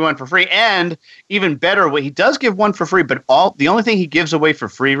want you to give me one for free. And even better, he does give one for free, but the only thing he gives away for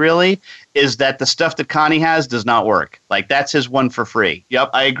free really is that the stuff that Connie has does not work. Like, that's his one for free.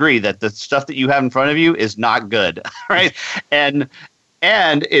 Yep, I agree that the stuff that you have in front of you is not good, right? And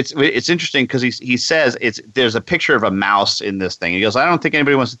it's interesting because he says there's a picture of a mouse in this thing. He goes, I don't think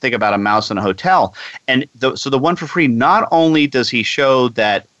anybody wants to think about a mouse in a hotel. And so the one for free, not only does he show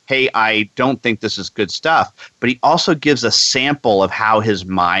that, hey, I don't think this is good stuff, but he also gives a sample of how his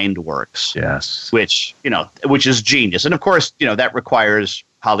mind works. Yes. Which is genius. And of course, that requires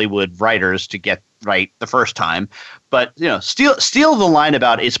Hollywood writers to get right the first time. But, steal the line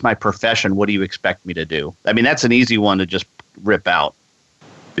about it's my profession. What do you expect me to do? I mean, that's an easy one to just rip out.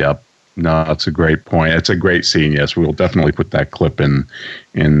 Yep. No, that's a great point. It's a great scene. Yes, we'll definitely put that clip in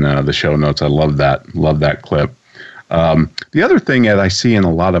the show notes. I love that. Love that clip. The other thing that I see in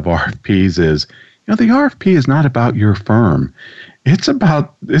a lot of RFPs is, the RFP is not about your firm. It's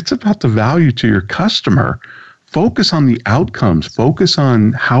about the value to your customer. Focus on the outcomes. Focus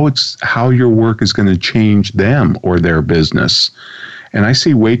on how your work is going to change them or their business. And I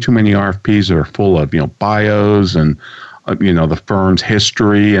see way too many RFPs that are full of, bios and, the firm's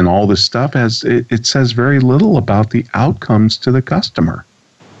history and all this stuff, as it says very little about the outcomes to the customer.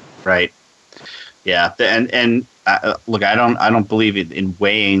 Right. Yeah. And look, I don't believe in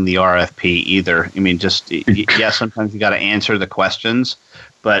weighing the RFP either. I mean, sometimes you got to answer the questions,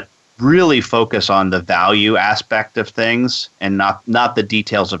 but really focus on the value aspect of things and not the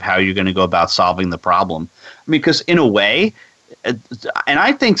details of how you're going to go about solving the problem. I mean, because in a way, and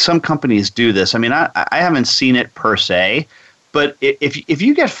I think some companies do this. I mean, I haven't seen it per se, but if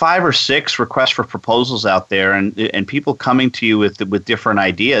you get 5 or 6 requests for proposals out there and people coming to you with different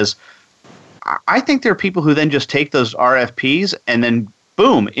ideas, I think there are people who then just take those RFPs and then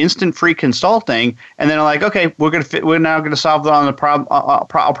boom, instant free consulting, and then like, okay, we're now going to solve the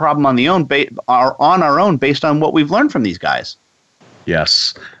problem on our own based on what we've learned from these guys.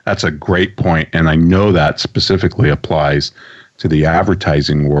 Yes, that's a great point, and I know that specifically applies to the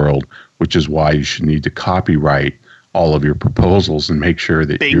advertising world, which is why you should need to copyright all of your proposals and make sure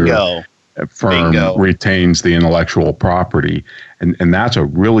that your firm retains the intellectual property. And that's a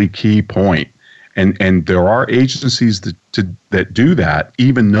really key point. And there are agencies that do that,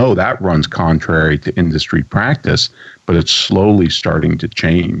 even though that runs contrary to industry practice, but it's slowly starting to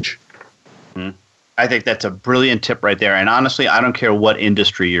change. Mm-hmm. I think that's a brilliant tip right there. And honestly, I don't care what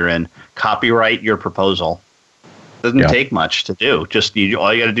industry you're in. Copyright your proposal. Doesn't take much to do. Just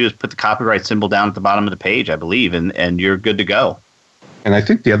all you got to do is put the copyright symbol down at the bottom of the page, I believe, and you're good to go. And I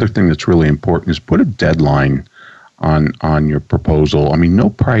think the other thing that's really important is put a deadline on your proposal. I mean,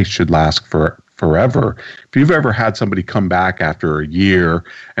 no price should last forever. If you've ever had somebody come back after a year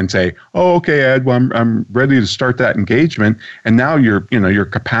and say, "Oh, okay, Ed, well, I'm ready to start that engagement," and now your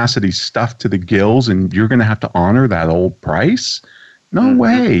capacity's stuffed to the gills, and you're going to have to honor that old price? No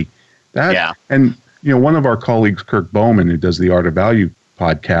way. And one of our colleagues, Kirk Bowman, who does the Art of Value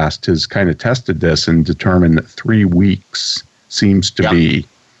podcast, has kind of tested this and determined that 3 weeks seems to be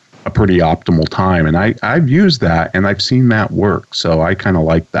a pretty optimal time. And I've used that, and I've seen that work. So I kind of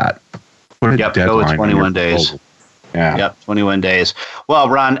like that. Go with 21 days. Yeah. Yep, 21 days. Well,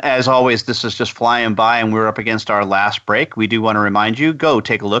 Ron, as always, this is just flying by, and we're up against our last break. We do want to remind you, go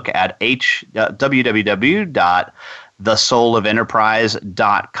take a look at www.thevsmart.com.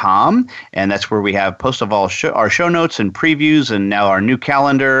 thesoulofenterprise.com, and that's where we have post of all our show notes and previews, and now our new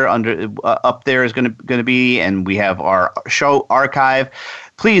calendar up there is going to be, and we have our show archive.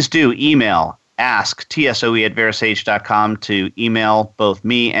 Please do email asktsoe@verasage.com to email both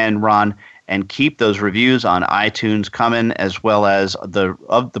me and Ron, and keep those reviews on iTunes coming, as well as the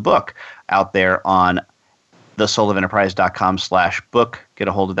book out there on thesoulofenterprise.com/book. Get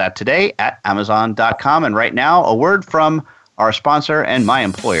a hold of that today at amazon.com. And right now, a word from our sponsor and my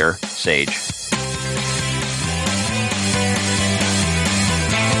employer, Sage.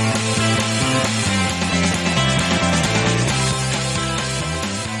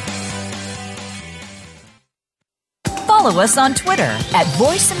 Follow us on Twitter at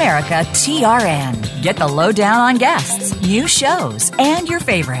VoiceAmericaTRN. Get the lowdown on guests, new shows, and your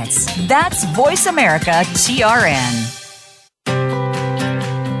favorites. That's VoiceAmericaTRN.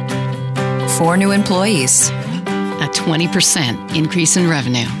 4 new employees, a 20% increase in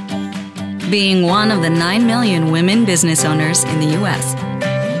revenue. Being one of the 9 million women business owners in the U.S.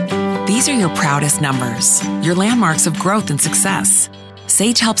 These are your proudest numbers, your landmarks of growth and success.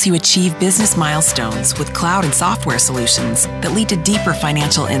 Sage helps you achieve business milestones with cloud and software solutions that lead to deeper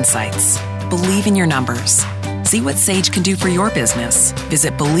financial insights. Believe in your numbers. See what Sage can do for your business.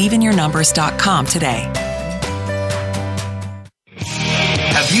 Visit BelieveInYourNumbers.com today.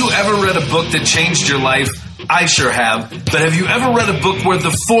 Have you ever read a book that changed your life? I sure have. But have you ever read a book where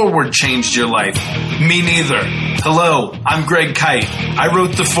the foreword changed your life? Me neither. Hello, I'm Greg Kite. I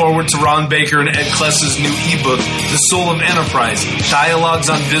wrote the foreword to Ron Baker and Ed Kless's new ebook, The Soul of Enterprise, Dialogues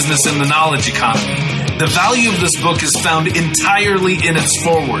on Business and the Knowledge Economy. The value of this book is found entirely in its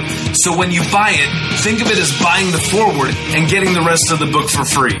foreword. So when you buy it, think of it as buying the foreword and getting the rest of the book for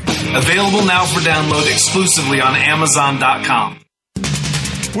free. Available now for download exclusively on Amazon.com.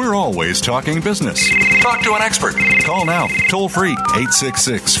 We're always talking business. Talk to an expert. Call now, toll free,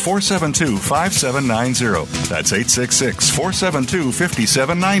 866-472-5790. That's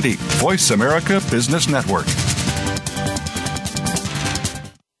 866-472-5790. Voice America Business Network.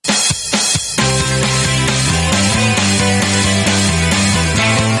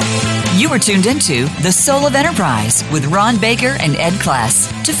 You were tuned into The Soul of Enterprise with Ron Baker and Ed Kless.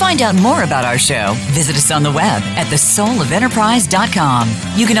 To find out more about our show, visit us on the web at thesoulofenterprise.com.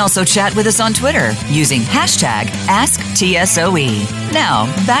 You can also chat with us on Twitter using hashtag AskTSOE. Now,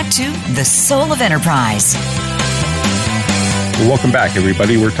 back to The Soul of Enterprise. Well, welcome back,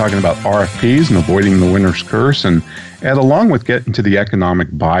 everybody. We're talking about RFPs and avoiding the winner's curse. And along with getting to the economic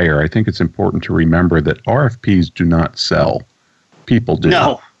buyer, I think it's important to remember that RFPs do not sell. People do.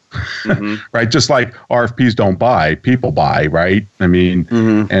 No. Mm-hmm. Right? Just like RFPs don't buy, people buy, right? I mean,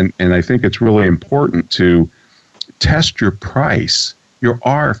 and I think it's really important to test your price. Your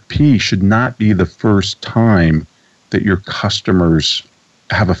RFP should not be the first time that your customers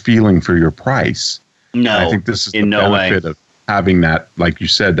have a feeling for your price. No, and I think this is the no benefit way of having that, like you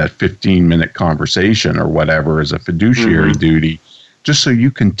said, that 15-minute conversation or whatever as a fiduciary duty, just so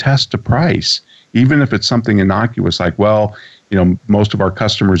you can test a price, even if it's something innocuous like, well, you know, most of our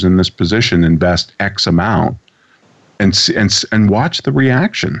customers in this position invest X amount, and watch the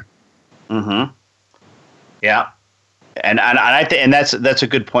reaction. Mm-hmm. Yeah, and I think, and that's a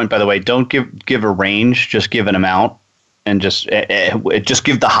good point, by the way. Don't give a range, just give an amount, and just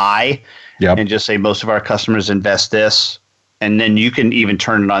give the high, and just say most of our customers invest this, and then you can even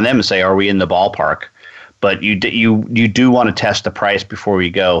turn it on them and say, are we in the ballpark? But you do want to test the price before we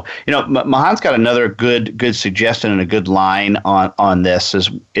go. You know, Mahan's got another good suggestion and a good line on this.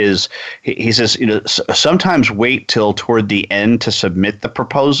 Is he says, you know, sometimes wait till toward the end to submit the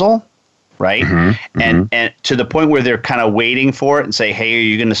proposal, right? And to the point where they're kind of waiting for it and say, hey, are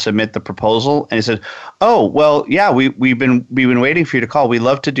you going to submit the proposal? And he said, oh, well, yeah, we've been waiting for you to call. We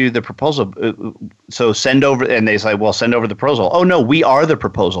love to do the proposal, so send over. And they say, well, send over the proposal. Oh no, we are the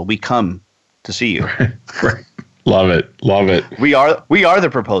proposal. We come to see you. Right. Love it. We are the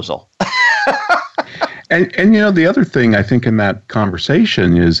proposal. and you know, the other thing I think in that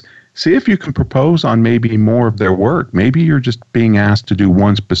conversation is, see if you can propose on maybe more of their work. Maybe you're just being asked to do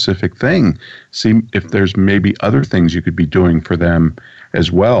one specific thing. See if there's maybe other things you could be doing for them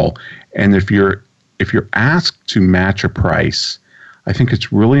as well. And if you're asked to match a price, I think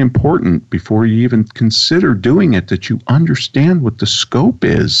it's really important before you even consider doing it that you understand what the scope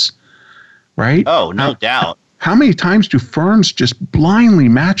is. Right? Oh, no doubt. How many times do firms just blindly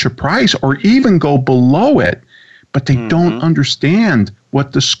match a price or even go below it, but they don't understand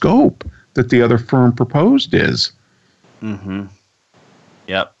what the scope that the other firm proposed is? Yep.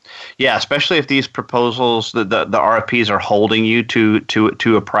 Yeah, especially if these proposals, the RFPs are holding you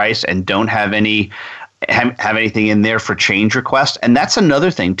to a price and don't have any have anything in there for change request. And that's another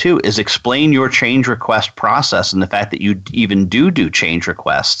thing too, is explain your change request process and the fact that you even do change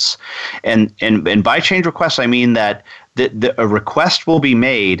requests. And by change requests, I mean that a request will be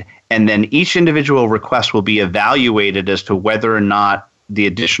made, and then each individual request will be evaluated as to whether or not the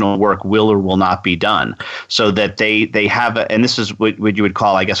additional work will or will not be done, so that they have and this is what you would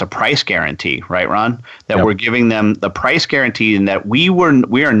call, I guess, a price guarantee, right, Ron? That We're giving them the price guarantee, and that we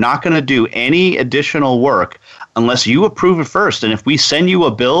are not going to do any additional work unless you approve it first. And if we send you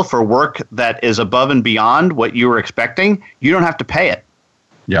a bill for work that is above and beyond what you were expecting, you don't have to pay it.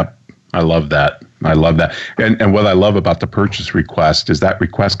 Yep. I love that. And what I love about the purchase request is that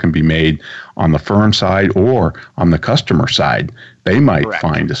request can be made on the firm side or on the customer side. They might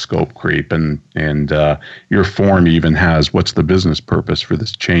find a scope creep, and your form even has what's the business purpose for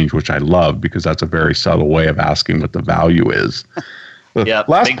this change, which I love, because that's a very subtle way of asking what the value is. The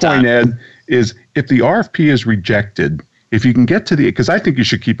last point, Ed, is if the RFP is rejected, if you can get to because I think you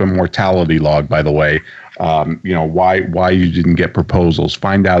should keep a mortality log, by the way, why you didn't get proposals.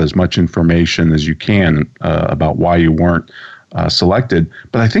 Find out as much information as you can about why you weren't selected.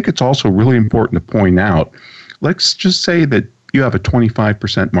 But I think it's also really important to point out, let's just say that you have a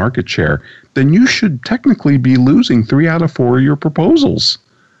 25% market share, then you should technically be losing 3 out of 4 of your proposals.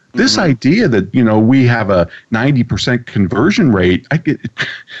 This idea that, we have a 90% conversion rate,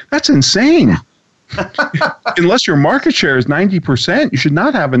 that's insane. Unless your market share is 90%, you should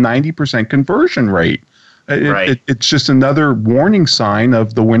not have a 90% conversion rate. It's just another warning sign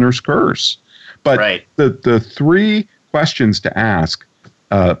of the winner's curse. But the 3 questions to ask,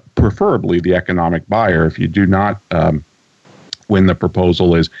 preferably the economic buyer, if you do not win the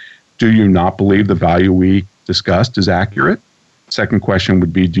proposal, is, do you not believe the value we discussed is accurate? Second question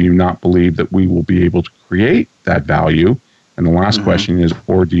would be, do you not believe that we will be able to create that value? And the last question is,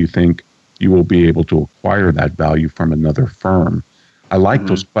 or do you think you will be able to acquire that value from another firm? I like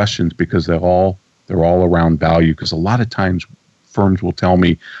those questions because they're all around value, because a lot of times firms will tell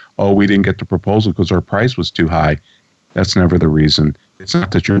me, oh, we didn't get the proposal because our price was too high. That's never the reason. It's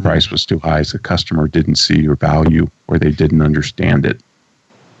not that your price was too high. It's the customer didn't see your value or they didn't understand it.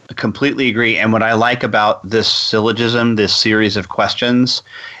 I completely agree. And what I like about this syllogism, this series of questions,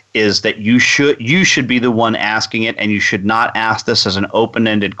 is that you should be the one asking it, and you should not ask this as an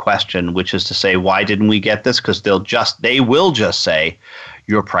open-ended question, which is to say, why didn't we get this? Because they will just say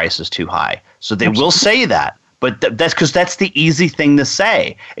your price is too high. So they will say that, but that's because that's the easy thing to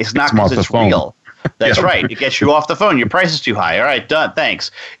say. It's not because it's real. That's right. It gets you off the phone. Your price is too high. All right, done. Thanks.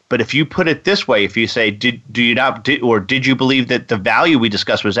 But if you put it this way, if you say, did you believe that the value we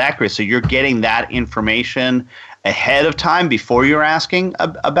discussed was accurate? So you're getting that information ahead of time before you're asking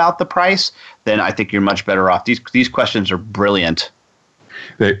about the price, then I think you're much better off. These questions are brilliant.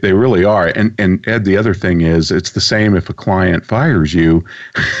 They really are. And Ed, the other thing is, it's the same if a client fires you.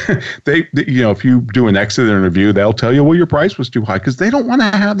 If you do an exit interview, they'll tell you, well, your price was too high, because they don't want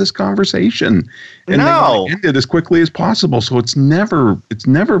to have this conversation. And they want to end it as quickly as possible. So it's never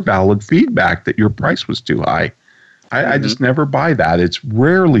valid feedback that your price was too high. I just never buy that. It's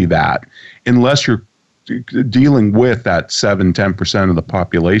rarely that, unless you're dealing with that 7-10% of the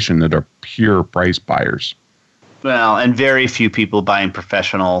population that are pure price buyers. Well, and very few people buying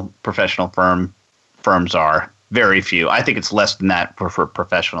professional firms are. Very few. I think it's less than that for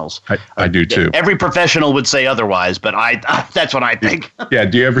professionals. I do too. Every professional would say otherwise, but that's what I think. Yeah.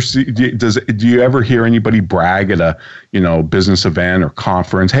 Do you ever hear anybody brag at a business event or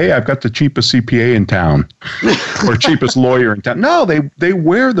conference? Hey, I've got the cheapest CPA in town, or cheapest lawyer in town. No, they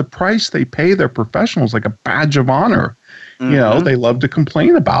wear the price they pay their professionals like a badge of honor. They love to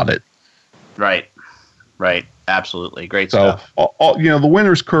complain about it. Right. Absolutely. Great stuff. The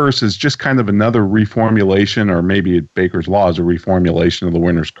winner's curse is just kind of another reformulation, or maybe Baker's Law is a reformulation of the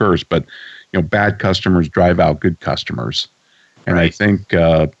winner's curse. But, bad customers drive out good customers. And I think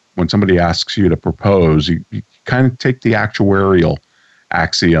when somebody asks you to propose, you kind of take the actuarial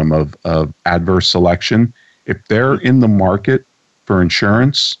axiom of adverse selection. If they're in the market for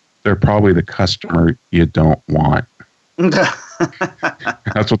insurance, they're probably the customer you don't want.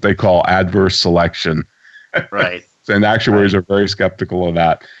 That's what they call adverse selection. Right. And actuaries are very skeptical of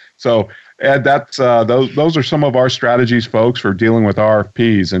that. So, Ed, that's those are some of our strategies, folks, for dealing with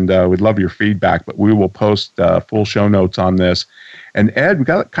RFPs, and we'd love your feedback. But we will post full show notes on this. And Ed, we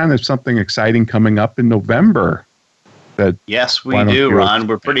got kind of something exciting coming up in November. Yes, we do, Ron.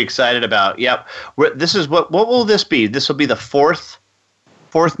 We're pretty excited about. Yep. This is what will this be? This will be the fourth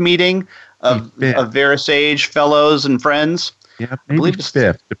meeting of VeraSage fellows and friends. Yeah, maybe it's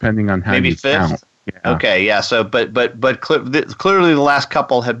fifth, depending on how you count. Yeah. Okay, yeah. So, but clearly the last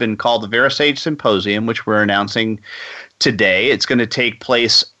couple have been called the VeraSage Symposium, which we're announcing today. It's going to take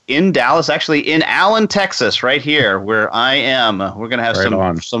place in Dallas, actually in Allen, Texas, right here where I am. We're going to have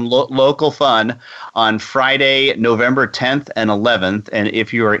some local fun on Friday, November 10th and 11th. And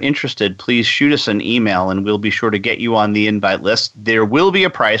if you are interested, please shoot us an email and we'll be sure to get you on the invite list. There will be a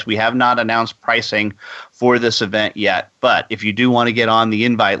price. We have not announced pricing for this event yet. But if you do want to get on the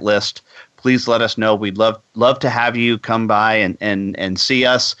invite list, please let us know. We'd love to have you come by and see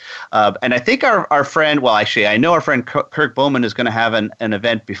us. And I think our friend, well, actually, I know our friend Kirk Bowman is going to have an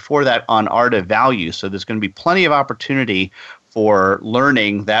event before that on art of value. So there's going to be plenty of opportunity for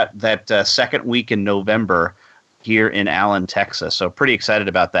learning that second week in November here in Allen, Texas. So pretty excited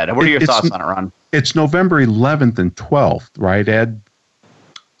about that. What are your thoughts on it, Ron? It's November 11th and 12th, right, Ed?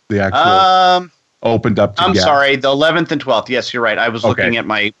 The actual... opened up to sorry, the 11th and 12th. Yes, you're right. I was looking at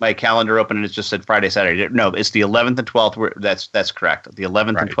my calendar open and it just said Friday, Saturday. No, it's the 11th and 12th. That's correct. The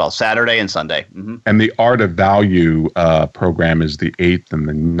 11th and 12th, Saturday and Sunday. Mm-hmm. And the Art of Value program is the 8th and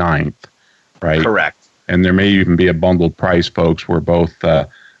the 9th, right? Correct. And there may even be a bundled price, folks, where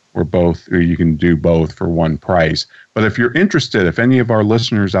you can do both for one price. But if you're interested, if any of our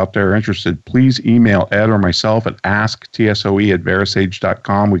listeners out there are interested, please email Ed or myself at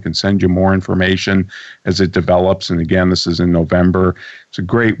asktsoe@verasage.com. We can send you more information as it develops. And again, this is in November. It's a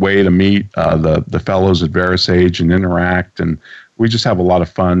great way to meet the fellows at VeraSage and interact. And we just have a lot of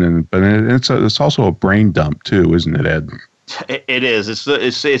fun. But it's also a brain dump too, isn't it, Ed? It is.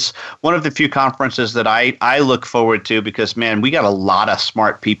 It's one of the few conferences that I look forward to because, man, we got a lot of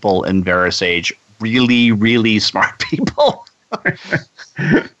smart people in VeraSage. Really, really smart people.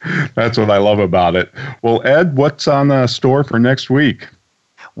 That's what I love about it. Well, Ed, what's on store for next week?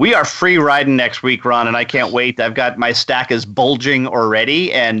 We are free riding next week, Ron, and I can't wait. I've got my stack is bulging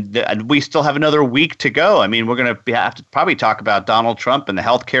already, and we still have another week to go. I mean, we're going to have to probably talk about Donald Trump and the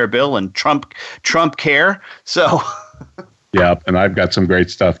health care bill and Trump care. So... Yep, and I've got some great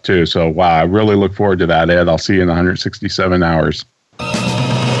stuff too. So, wow, I really look forward to that, Ed. I'll see you in 167 hours.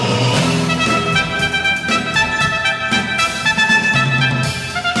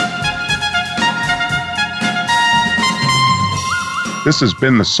 This has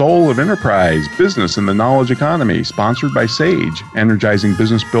been The Soul of Enterprise, Business and the Knowledge Economy, sponsored by Sage, energizing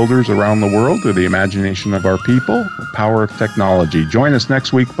business builders around the world through the imagination of our people, the power of technology. Join us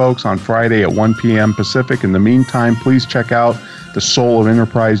next week, folks, on Friday at 1 p.m. Pacific. In the meantime, please check out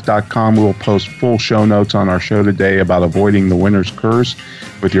thesoulofenterprise.com. We'll post full show notes on our show today about avoiding the winner's curse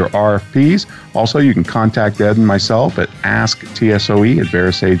with your RFPs. Also, you can contact Ed and myself at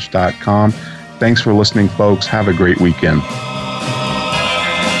asktsoe@verasage.com. Thanks for listening, folks. Have a great weekend.